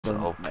It's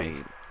OP.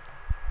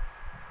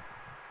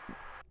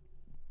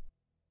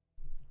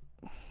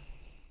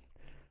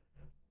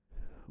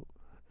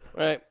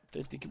 Alright,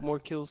 50 more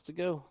kills to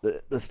go.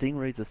 The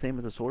Stingray's the same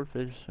as the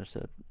Swordfish. I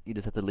said you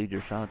just have to lead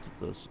your shots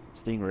with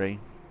the Stingray.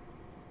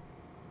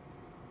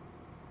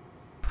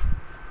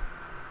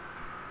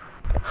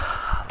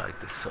 I like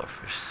the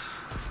Swordfish.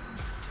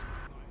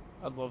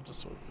 I love the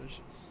Swordfish.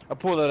 I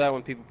pull that out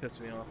when people piss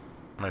me off.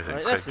 There's a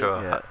Right, quick that's it.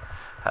 draw, Yeah.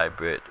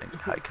 hybrid, and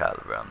high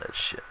caliber on that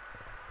shit.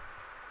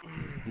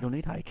 You don't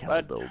need high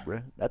caliber though,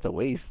 bruh. That's a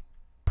waste.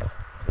 I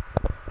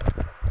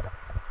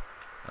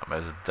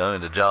mean, it's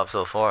done the job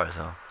so far,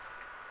 so.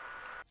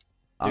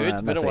 Dude,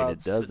 it's I'm been not a saying while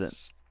it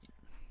doesn't.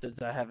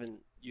 since I haven't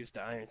used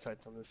the iron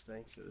sights on this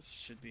thing, so this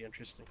should be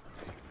interesting.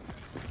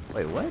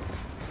 Wait, what?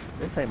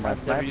 This ain't my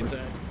I've never used the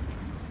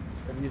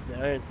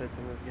iron sights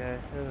on this guy.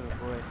 Oh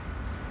boy.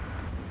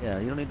 Yeah,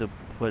 you don't need to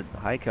put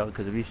high cal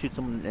because if you shoot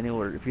someone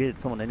anywhere, if you hit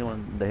anyone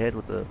in the head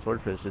with the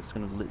Swordfish, it's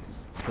gonna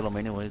kill them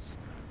anyways,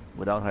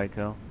 without high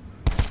cal.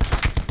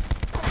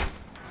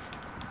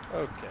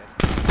 Okay.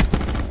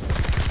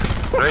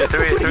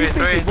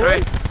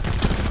 Three.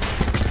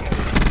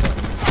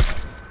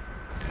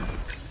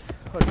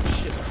 Holy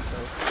shit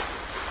myself.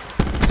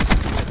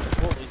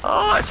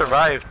 Oh, I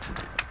survived.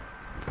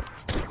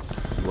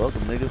 You're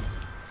welcome, nigga.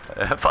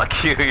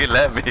 Fuck you, you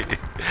let me.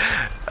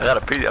 I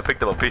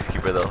picked up a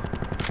peacekeeper though.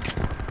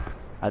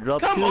 I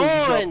dropped Come two.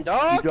 on,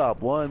 dog. You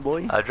dropped one,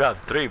 boy. I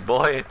dropped 3,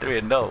 boy. 3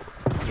 and no.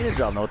 You didn't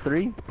drop no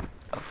 3.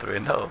 I'm 3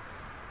 and no.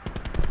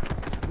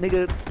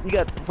 Nigga, you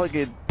got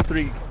fucking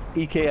 3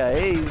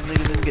 EKIAs.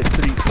 Nigga didn't get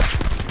 3.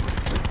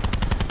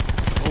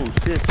 Oh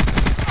shit.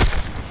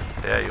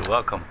 Yeah, you're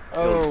welcome.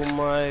 Oh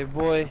my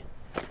boy.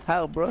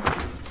 How, bro?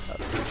 That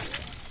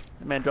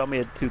man dropped me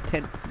at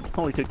 210.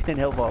 Only took 10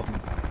 health off me.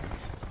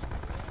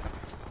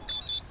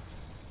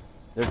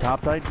 They're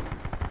top side.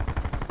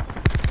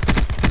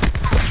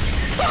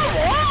 Come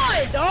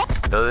on,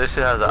 dog. So this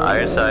shit has the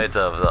iron sights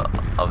of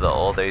the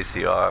old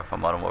ACR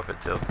from Modern Warfare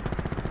 2.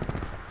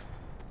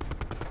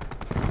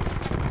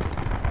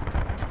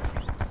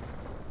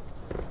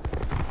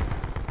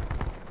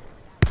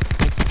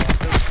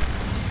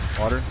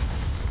 Water.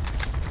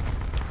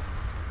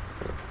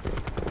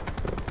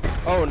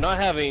 Oh, not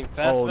having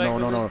fast Oh no specs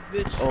no on no.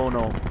 this bitch. Oh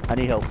no. I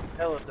need help.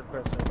 Hella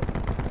depressing.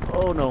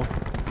 Oh no.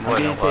 Boy,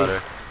 no water.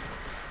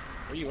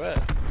 Where you at?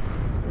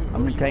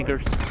 I'm in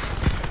tankers.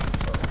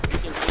 You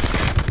can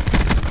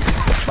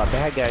My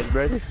bad guys,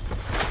 brother.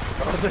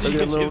 Oh, I thought Look you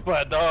at get the chased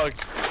by a dog.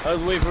 I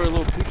was waiting for a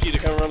little pookie to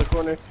come around the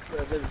corner. I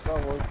never saw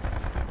one.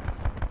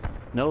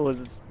 No, it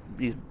was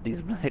these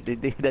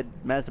that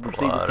massive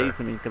procedure Water.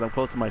 chasing me because I'm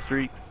close to my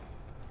streaks.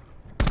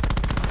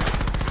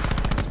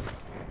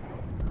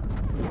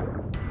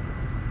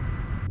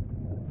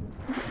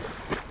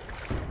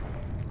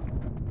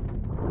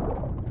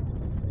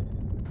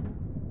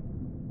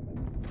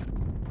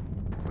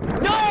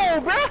 No,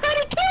 bro, how'd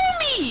he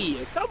kill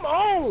me? Come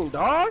on,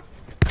 dog.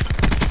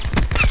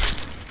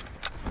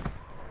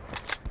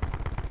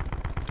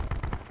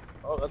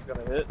 Oh, that's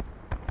gonna hit.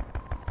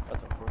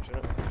 That's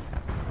unfortunate.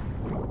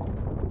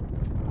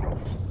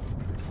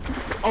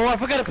 Oh, I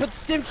forgot to put the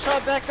stim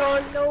shot back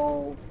on.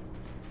 No.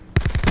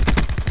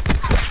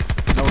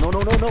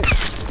 No.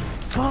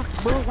 Fuck,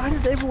 bro. Why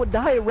does everyone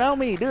die around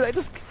me, dude? I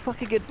just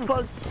fucking get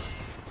fucked.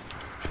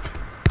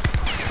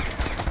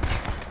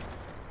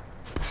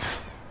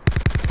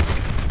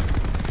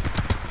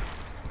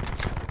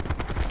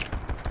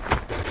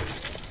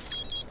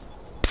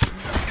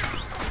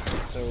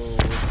 So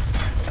it's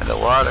In the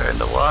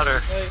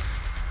water. okay.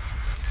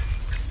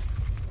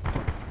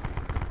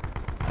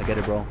 I get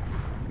it, bro.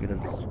 You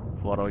gotta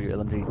swat all your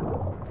LMG.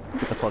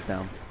 Get the fuck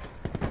down.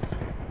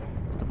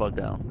 Get the fuck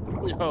down.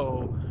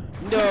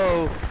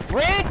 No,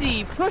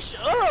 Randy, push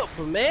up,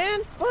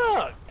 man.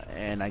 Fuck.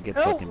 And I get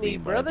Help fucking me,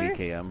 beamed by a brother.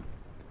 BKM.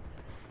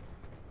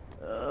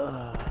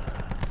 Oh,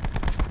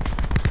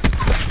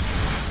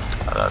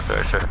 that's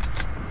very sure.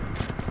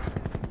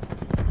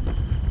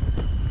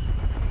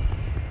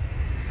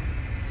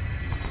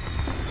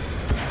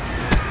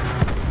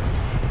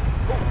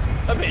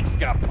 That bitch just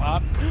got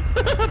popped.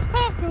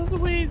 Pop goes a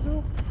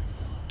weasel.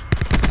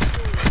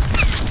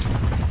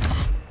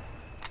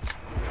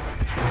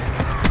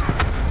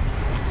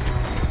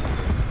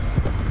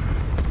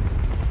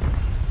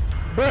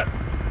 Bruh.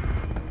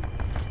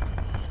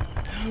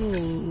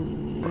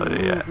 What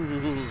are you at?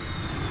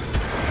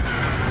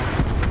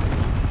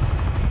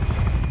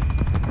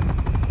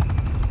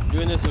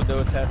 Doing this with no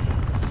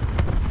attachments.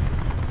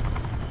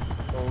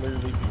 I'll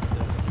literally be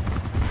dead.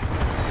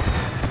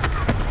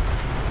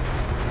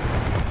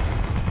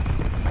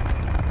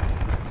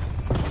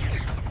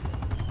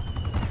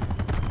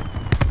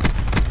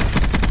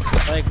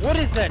 Like, what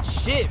is that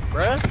shit,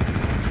 bruh?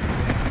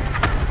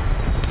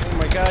 Oh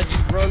my god, you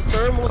run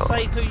thermal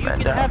sight so you man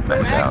can down, have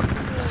no man down.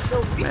 access,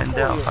 no Man recoil,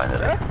 down, finally.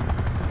 bruh.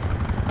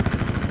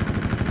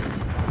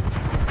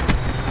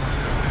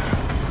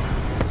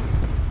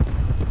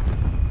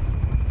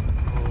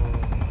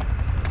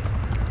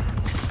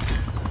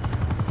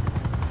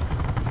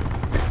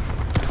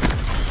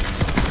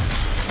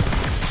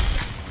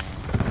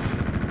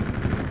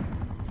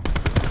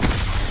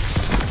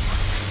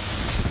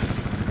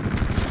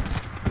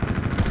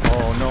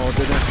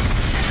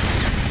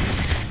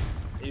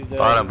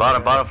 Bottom,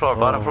 bottom, bottom floor,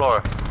 bottom Oh.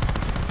 floor.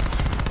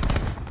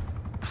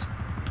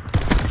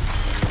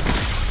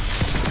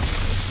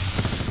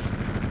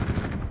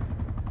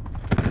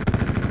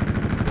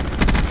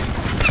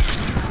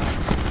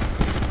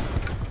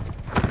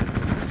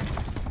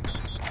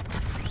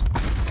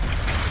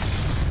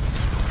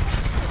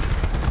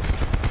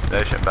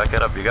 Nation, back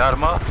it up. You got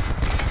him up?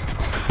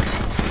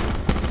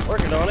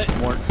 Working on it.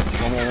 One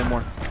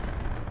more.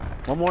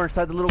 One more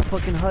inside the little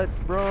fucking hut,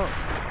 bro.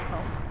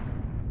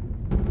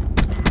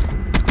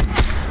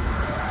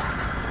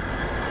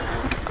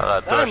 I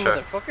got Die, third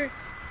shot. motherfucker.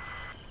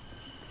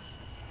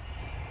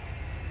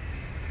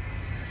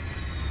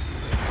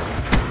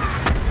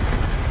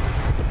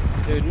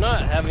 Dude,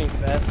 not having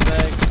fast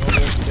bags on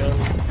this gun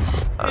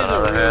is a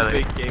real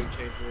big game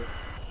changer.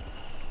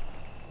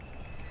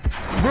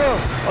 Bro,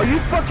 are you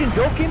fucking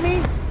joking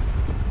me?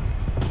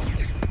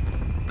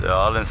 They're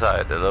all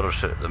inside the little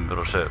ship, the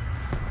middle ship.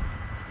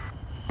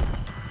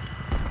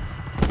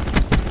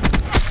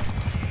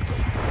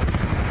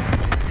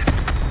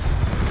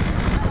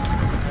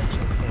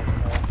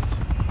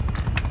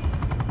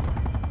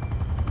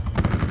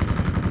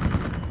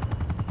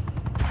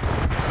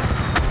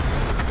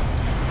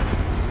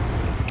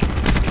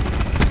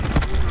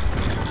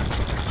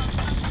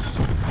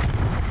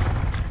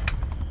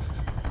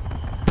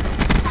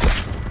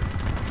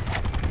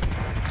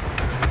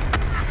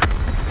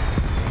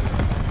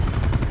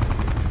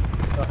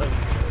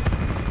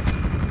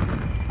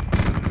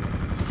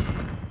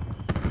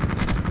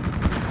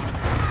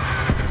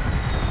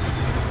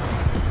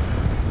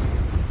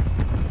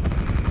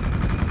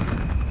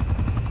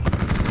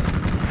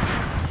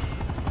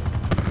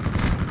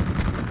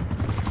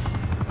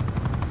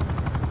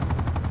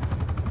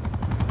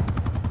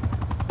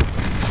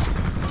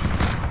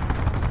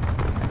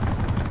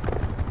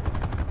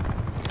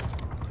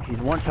 He's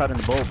one shot in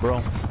the boat,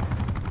 bro.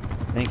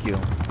 Thank you.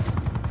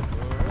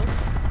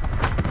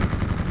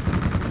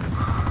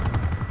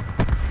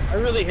 I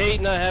really hate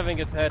not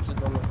having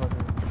attachments on the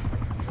fucking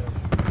stuff.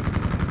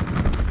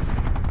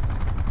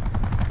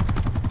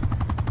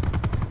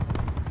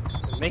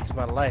 It makes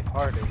my life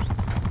harder.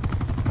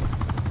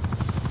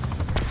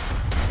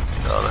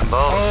 All in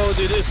both. Oh,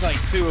 dude, there's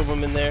like 2 of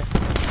them in there.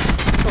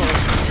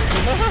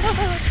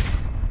 Oh.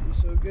 You're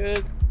so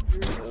good.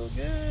 You're so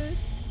good.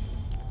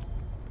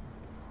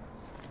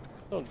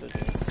 Don't touch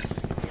me.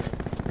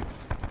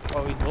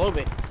 Oh, he's below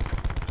me.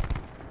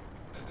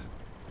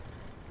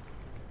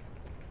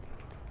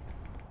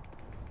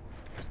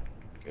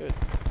 Good.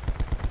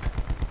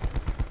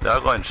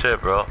 Y'all going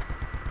shit, bro.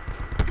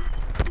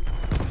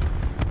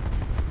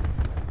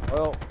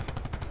 Well,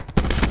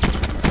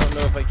 I don't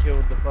know if I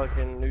killed the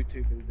fucking new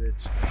tubing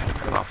bitch.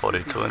 Come on,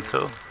 42 and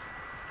 2.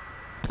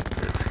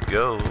 Let's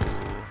go.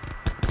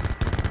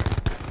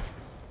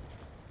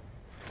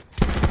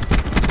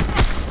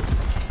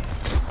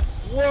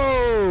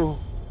 Whoa!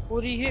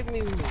 What'd he hit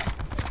me with?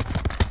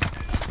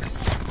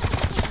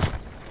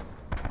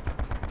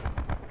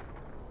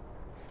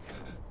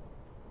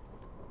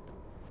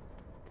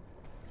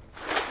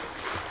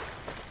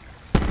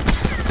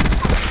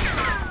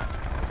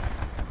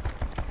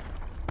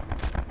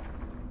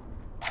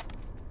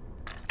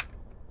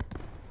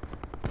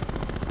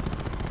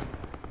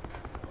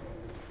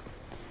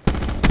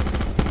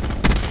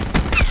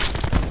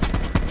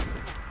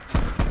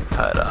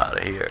 Get out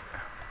of here.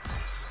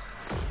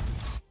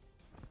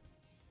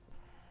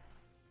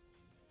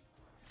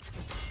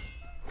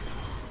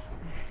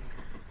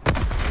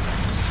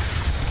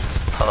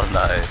 Oh,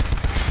 nice.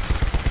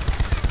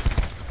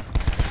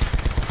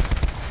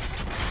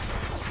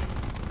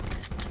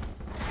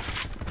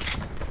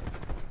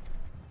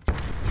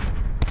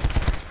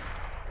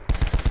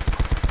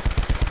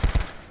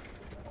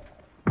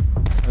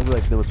 Looked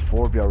like there was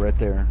 4 of y'all right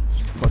there.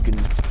 Fucking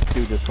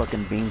dude just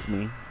fucking beams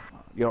me.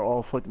 You're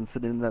all fucking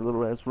sitting in that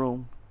little ass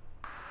room.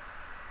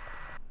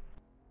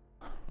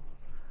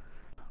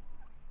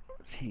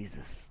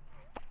 Jesus.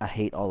 I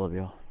hate all of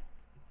y'all.